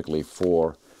specifically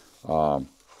for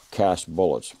cast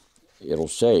bullets. It'll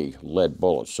say lead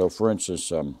bullets. So for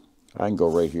instance, I can go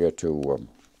right here to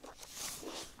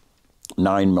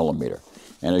 9mm,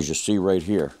 and as you see right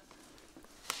here,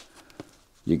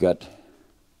 you got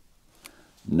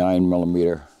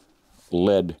 9mm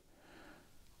lead.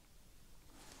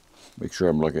 Make sure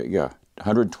I'm looking at, yeah,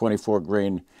 124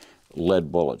 grain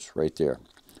lead bullets right there.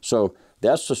 So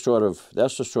that's the sort of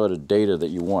data that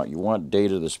you want. You want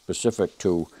data that's specific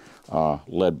to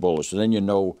lead bullets, and then you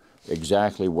know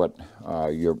exactly what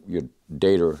your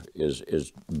data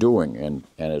is doing, and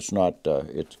it's not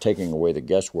it's taking away the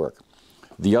guesswork.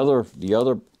 The other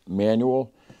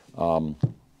manual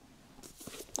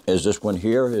is this one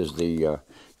here, is the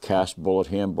Cast Bullet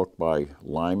Handbook by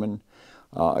Lyman.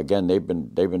 Again, they've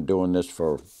been doing this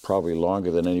for probably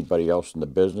longer than anybody else in the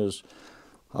business,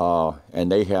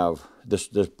 and they have this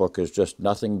book is just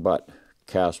nothing but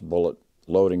cast bullet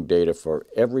loading data for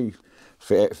every,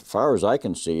 as far as I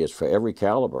can see, it's for every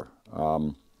caliber. I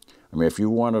mean, if you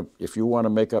want to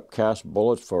make up cast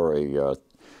bullets for a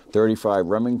 35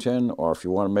 Remington, or if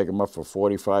you want to make them up for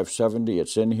 45-70,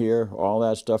 it's in here. All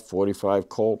that stuff, 45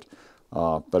 Colt,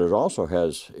 but it also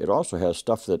has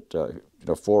stuff that you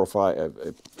know, 4 or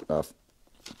 5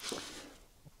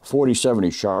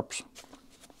 40-70 Sharps,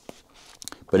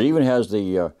 but it even has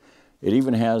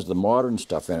the modern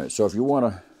stuff in it. So if you want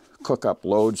to cook up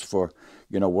loads for,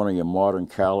 you know, one of your modern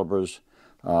calibers,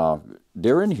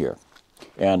 they're in here.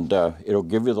 And it'll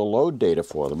give you the load data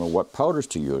for them and what powders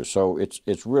to use. So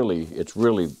it's really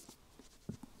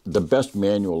the best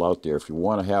manual out there. If you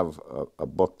want to have a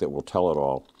book that will tell it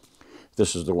all,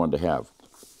 this is the one to have.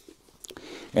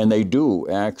 And they do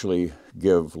actually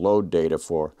give load data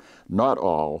for not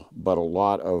all, but a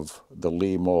lot of the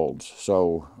Lee molds.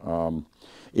 So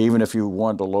even if you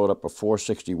want to load up a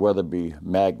 460 Weatherby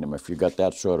Magnum, if you got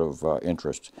that sort of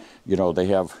interest, you know, they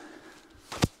have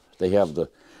the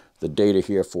data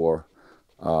here for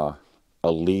a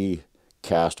Lee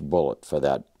cast bullet for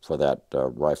that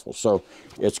rifle. So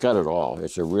it's got it all.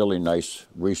 It's a really nice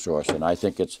resource, and I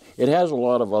think it has a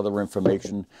lot of other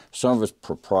information. Some of it's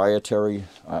proprietary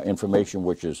information,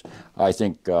 which is, I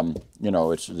think, you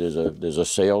know, there's a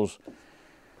sales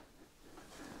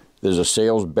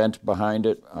bent behind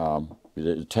it.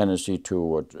 The tendency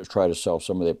to try to sell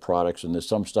some of their products, and there's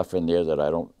some stuff in there that I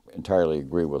don't entirely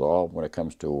agree with all when it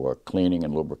comes to cleaning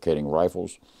and lubricating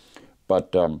rifles.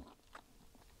 But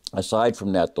Aside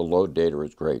from that, the load data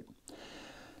is great.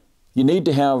 You need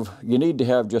to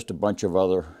have just a bunch of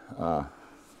other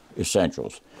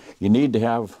essentials. You need to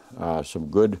have some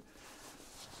good.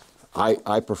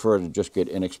 I prefer to just get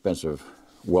inexpensive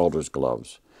welder's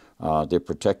gloves. They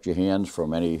protect your hands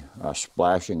from any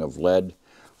splashing of lead,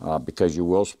 because you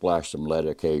will splash some lead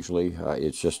occasionally.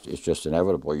 It's just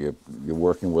inevitable. You're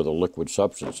working with a liquid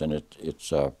substance, and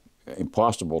it's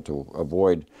impossible to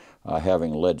avoid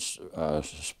having lead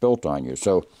spilt on you.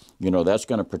 So, that's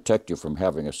going to protect you from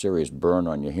having a serious burn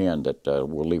on your hand that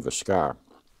will leave a scar.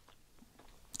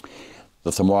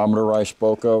 The thermometer I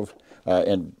spoke of,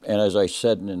 and as I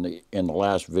said in the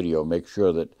last video, make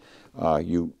sure that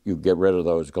you get rid of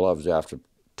those gloves after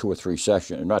 2 or 3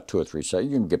 sessions. Not 2 or 3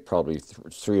 sessions. You can get probably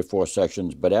 3 or 4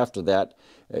 sessions. But after that,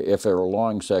 if they're a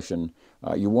long session,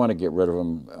 you want to get rid of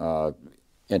them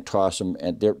and toss them.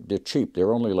 And they're cheap.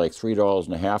 They're only like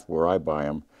 $3.50 where I buy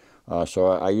them. So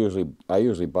I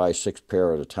usually buy 6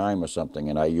 pair at a time or something,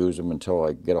 and I use them until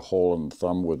I get a hole in the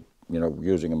thumb with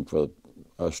using them for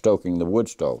stoking the wood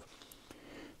stove.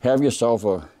 Have yourself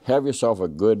a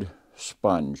good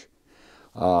sponge,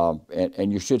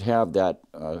 and you should have that.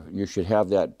 You should have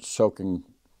that soaking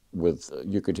with.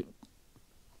 You could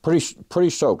pretty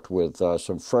soaked with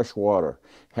some fresh water.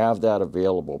 Have that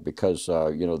available, because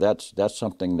that's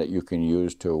something that you can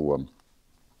use to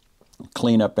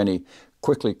clean up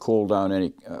quickly cool down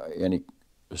any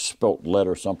spilt lead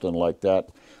or something like that.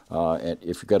 And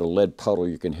if you've got a lead puddle,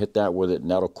 you can hit that with it,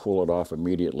 and that'll cool it off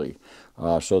immediately.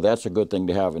 So that's a good thing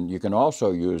to have. And you can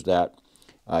also use that.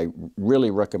 I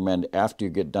really recommend, after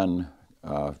you get done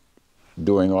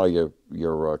doing all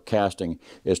your casting,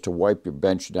 is to wipe your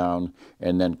bench down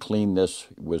and then clean this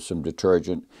with some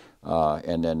detergent.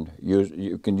 And then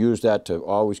you can use that to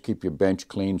always keep your bench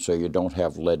clean, so you don't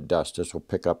have lead dust. This will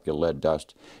pick up your lead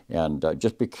dust. And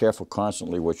just be careful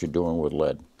constantly what you're doing with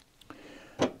lead.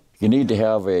 You need to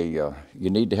have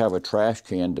a trash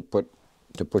can to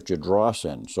put your dross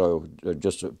in. So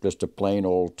just a plain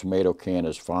old tomato can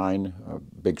is fine. A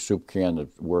big soup can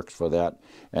that works for that.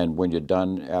 And when you're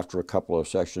done, after a couple of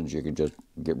sessions, you can just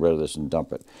get rid of this and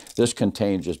dump it. This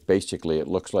contains just basically, it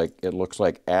looks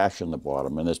like ash in the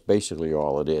bottom, and that's basically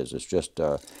all it is. It's just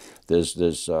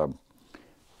there's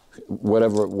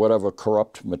whatever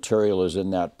corrupt material is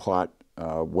in that pot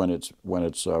when it's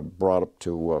brought up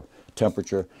to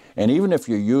temperature. And even if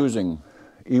you're using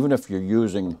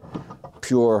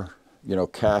pure,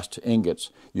 cast ingots,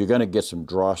 you're going to get some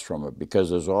dross from it, because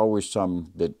there's always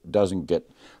some that doesn't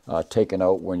get taken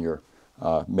out when you're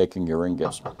making your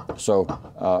ingots. So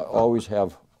always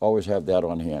have that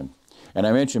on hand. And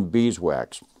I mentioned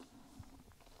beeswax.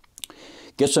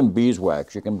 Get some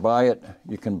beeswax. You can buy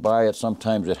it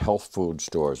sometimes at health food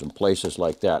stores and places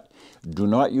like that. Do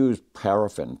not use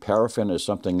paraffin. Paraffin is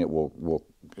something that will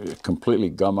completely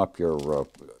gum up your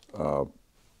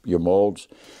molds.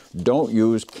 Don't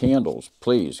use candles,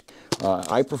 please.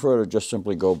 I prefer to just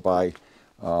simply go buy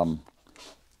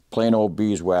plain old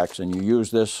beeswax, and you use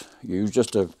this. You use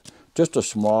just a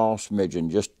small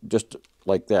smidgen, just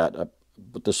like that,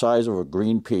 but the size of a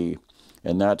green pea,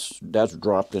 and that's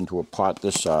dropped into a pot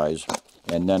this size,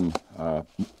 and then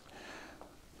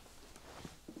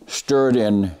stirred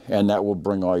in, and that will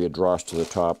bring all your dross to the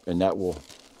top, and that will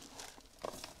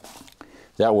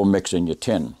mix in your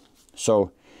tin.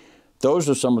 So those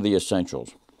are some of the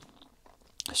essentials.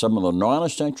 Some of the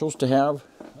non-essentials to have.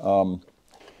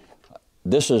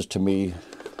 This is to me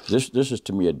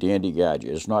a dandy gadget.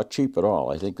 It's not cheap at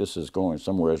all. I think this is going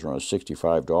somewhere around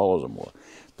 $65 or more.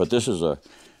 But this is a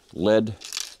lead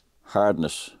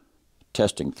hardness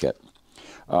testing kit.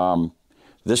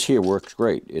 This here works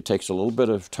great. It takes a little bit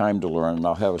of time to learn, and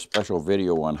I'll have a special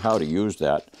video on how to use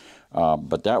that.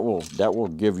 But that will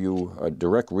give you a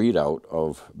direct readout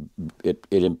of it.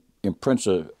 It imprints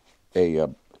a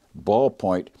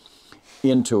ballpoint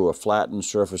into a flattened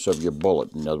surface of your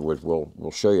bullet. In other words,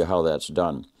 we'll show you how that's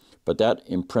done. But that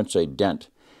imprints a dent,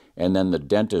 and then the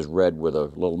dent is read with a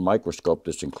little microscope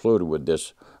that's included with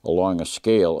this along a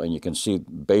scale, and you can see,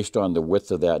 based on the width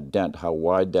of that dent, how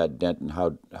wide that dent and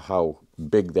how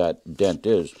big that dent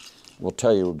is, will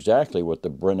tell you exactly what the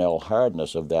Brinell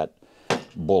hardness of that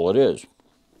bullet is.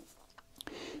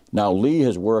 Now, Lee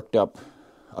has worked up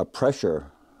a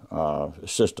pressure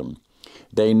system.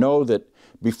 They know that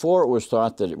before it was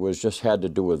thought that it was just had to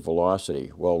do with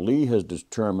velocity. Well, Lee has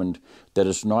determined that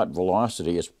it's not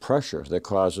velocity, it's pressure that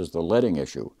causes the leading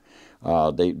issue.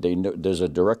 They know there's a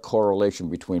direct correlation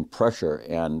between pressure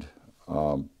and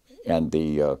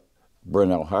the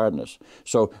Brinell hardness.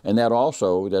 So, and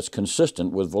that's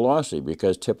consistent with velocity,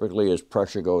 because typically as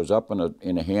pressure goes up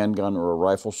in a handgun or a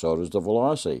rifle, so does the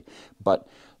velocity. But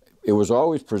it was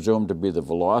always presumed to be the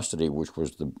velocity, which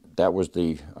was the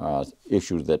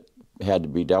issue that had to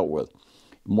be dealt with.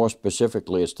 More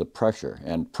specifically, it's the pressure,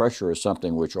 and pressure is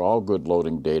something which all good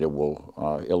loading data will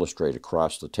illustrate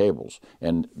across the tables.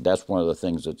 And that's one of the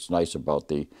things that's nice about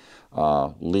the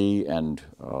Lee and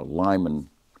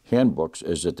Lyman handbooks,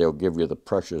 is that they'll give you the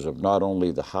pressures of not only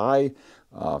the high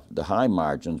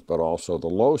margins, but also the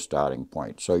low starting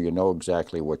point, so you know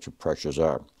exactly what your pressures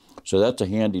are. So that's a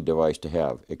handy device to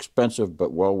have. Expensive,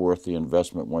 but well worth the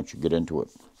investment once you get into it.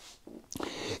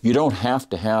 You don't have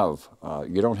to have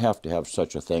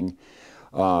such a thing.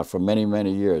 For many,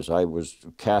 many years, I was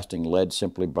casting lead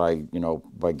simply by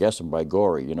guessing by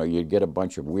Gorey. You'd get a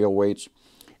bunch of wheel weights,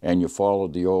 and you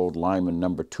followed the old Lyman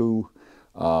number 2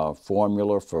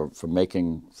 formula for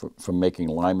making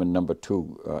Lyman number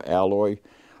 2 alloy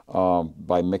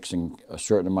by mixing a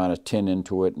certain amount of tin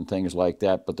into it and things like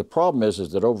that. But the problem is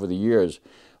that over the years,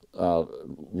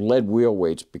 lead wheel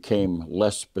weights became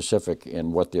less specific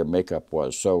in what their makeup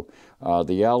was. So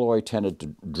the alloy tended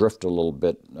to drift a little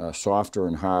bit softer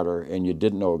and harder, and you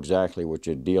didn't know exactly what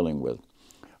you're dealing with.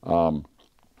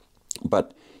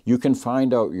 But you can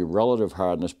find out your relative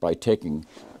hardness by taking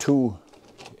two.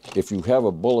 If you have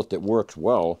a bullet that works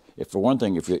well, for one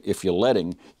thing, if you're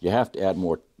leading, you have to add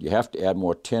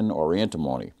more tin or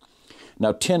antimony.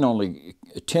 Now,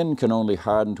 tin can only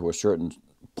harden to a certain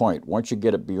point. Once you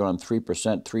get it beyond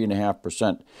 3%,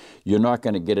 3.5%, you're not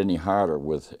going to get any harder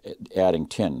with adding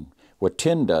tin. What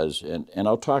tin does, and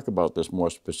I'll talk about this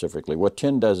more specifically, what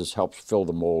tin does is helps fill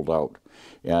the mold out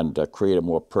and create a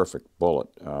more perfect bullet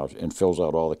and fills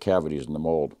out all the cavities in the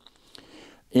mold.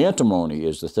 Antimony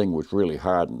is the thing which really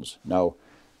hardens. Now,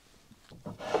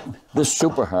 this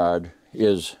super hard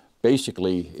is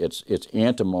basically, it's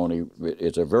antimony.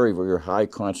 It's a very, very high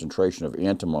concentration of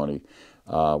antimony,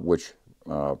 which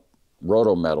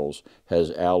Rotometals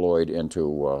has alloyed into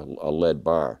a lead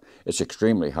bar. It's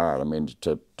extremely hard. I mean,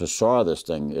 to saw this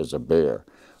thing is a bear.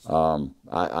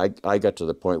 I got to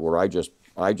the point where I just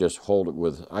hold it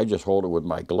with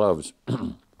my gloves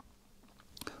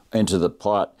into the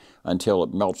pot until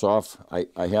it melts off. I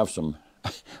have some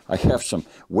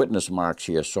witness marks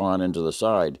here sawn into the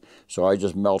side, so I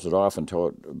just melt it off until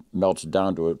it melts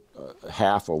down to a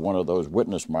half or one of those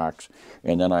witness marks,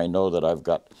 and then I know that I've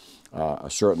got a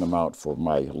certain amount for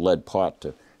my lead pot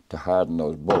to harden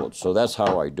those bullets. So that's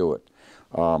how I do it.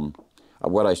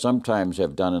 What I sometimes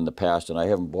have done in the past, and I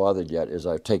haven't bothered yet, is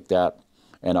I take that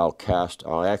and I'll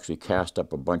actually cast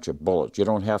up a bunch of bullets. You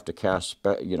don't have to cast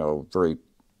very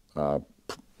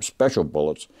special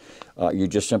bullets. You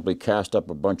just simply cast up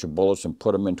a bunch of bullets and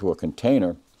put them into a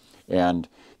container, and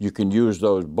you can use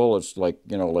those bullets like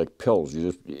pills.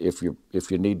 If you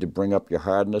need to bring up your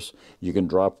hardness, you can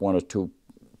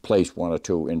place one or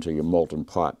two into your molten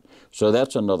pot. So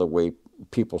that's another way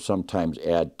people sometimes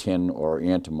add tin or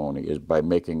antimony, is by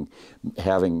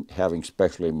having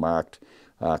specially marked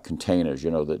containers.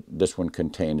 That this one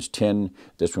contains tin,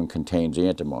 this one contains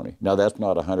antimony. Now that's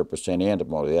not 100%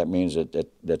 antimony. That means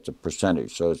that's a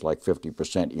percentage. So it's like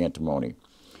 50% antimony.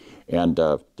 And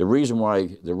the reason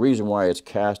why it's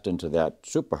cast into that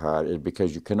super hard is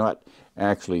because you cannot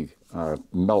actually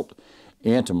melt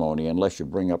antimony unless you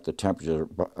bring up the temperature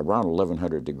around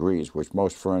 1100 degrees, which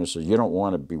most furnaces, you don't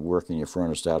want to be working your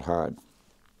furnace that hard.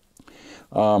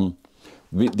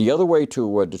 The other way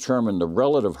to determine the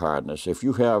relative hardness, if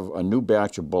you have a new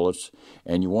batch of bullets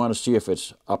and you want to see if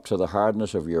it's up to the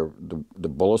hardness of the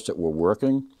bullets that were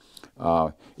working,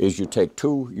 is you take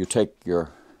the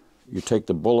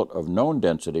bullet of known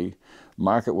density,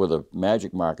 mark it with a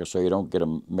magic marker so you don't get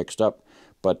them mixed up,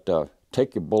 but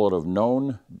take your bullet of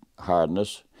known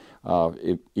hardness,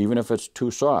 even if it's too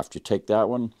soft, you take that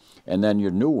one, and then your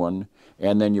new one,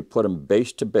 and then you put them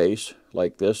base to base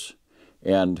like this,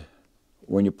 and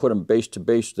when you put them base to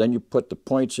base, then you put the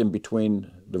points in between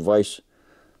the vice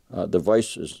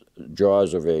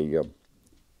jaws of a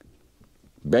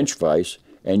bench vise,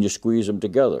 and you squeeze them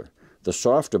together. The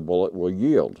softer bullet will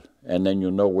yield, and then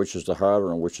you'll know which is the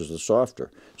harder and which is the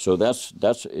softer. So it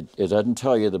doesn't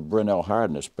tell you the Brinell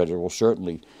hardness, but it'll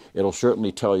certainly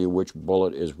tell you which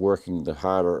bullet is working the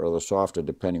harder or the softer,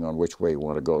 depending on which way you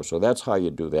want to go. So that's how you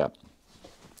do that.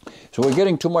 So we're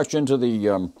getting too much into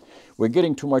the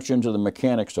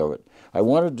mechanics of it. I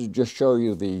wanted to just show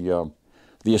you the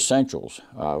essentials.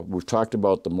 We've talked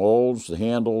about the molds, the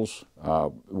handles,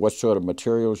 what sort of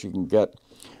materials you can get.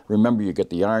 Remember, you get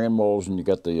the iron molds and you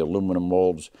get the aluminum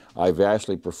molds. I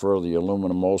vastly prefer the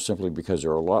aluminum molds simply because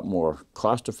they're a lot more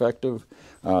cost effective.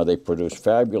 They produce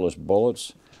fabulous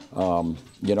bullets,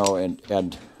 you know,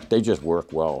 and they just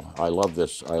work well. I love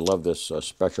this. I love this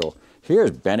special.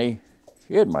 Here's Benny.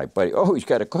 Here's my buddy. Oh, he's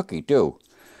got a cookie too.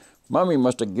 Mommy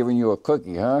must have given you a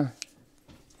cookie, huh?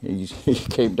 He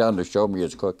came down to show me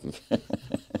his cookie.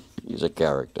 He's a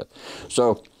character.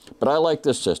 So, but I like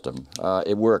this system.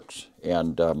 It works,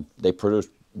 and they produce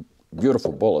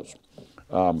beautiful bullets.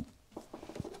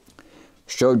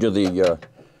 Showed you the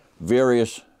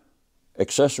various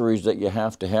accessories that you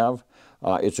have to have.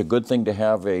 It's a good thing to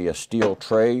have a steel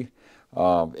tray,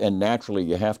 and naturally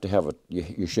you have to have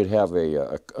you should have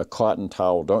a cotton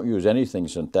towel. Don't use anything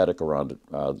synthetic around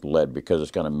lead because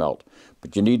it's going to melt.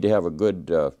 But you need to have a good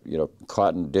you know,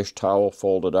 cotton dish towel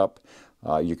folded up.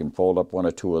 You can fold up one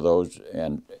or two of those,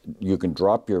 and you can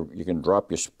drop your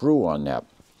sprue on that.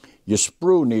 Your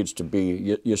sprue needs to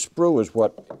be your sprue is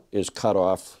what is cut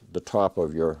off the top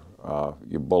of your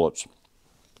bullets.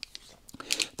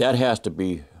 That has to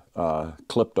be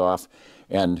clipped off,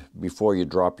 and before you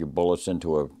drop your bullets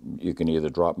into you can either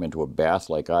drop them into a bath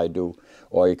like I do,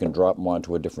 or you can drop them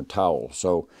onto a different towel.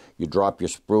 So you drop your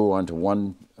sprue onto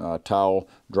one towel,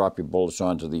 drop your bullets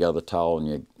onto the other towel,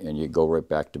 and you go right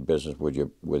back to business with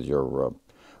your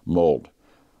mold.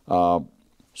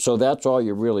 So that's all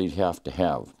you really have to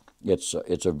have.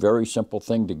 It's a very simple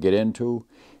thing to get into,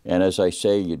 and as I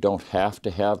say, you don't have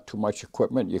to have too much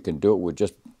equipment. You can do it with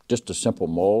just a simple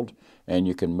mold, and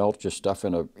you can melt your stuff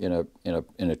in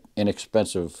an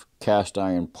inexpensive cast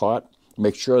iron pot.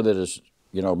 Make sure that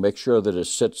it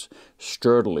sits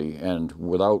sturdily and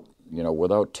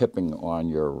without tipping on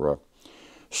your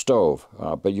stove.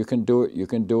 But you can do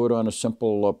it on a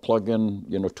simple plug-in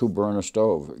 2-burner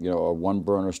stove, a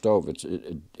 1-burner stove.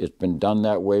 It's been done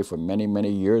that way for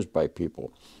many years by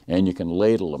people, and you can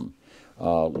ladle them.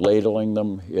 Ladling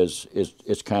them is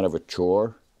kind of a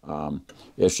chore.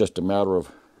 It's just a matter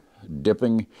of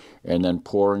dipping and then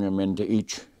pouring them into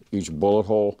each bullet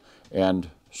hole and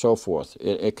so forth.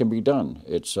 It can be done.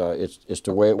 It's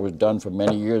the way it was done for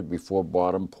many years before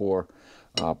bottom pour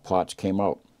pots came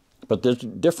out. But there's a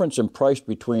difference in price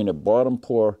between a bottom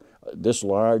pour, this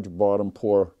large bottom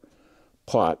pour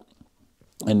pot,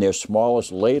 and their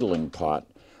smallest ladling pot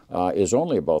is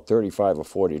only about $35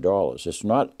 or $40.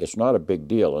 It's not a big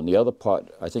deal. And the other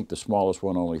pot, I think the smallest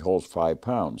one only holds 5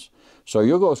 pounds. So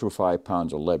you'll go through 5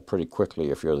 pounds of lead pretty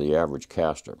quickly if you're the average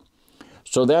caster.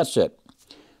 So that's it.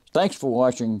 Thanks for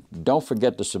watching. Don't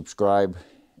forget to subscribe,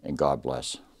 and God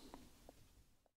bless.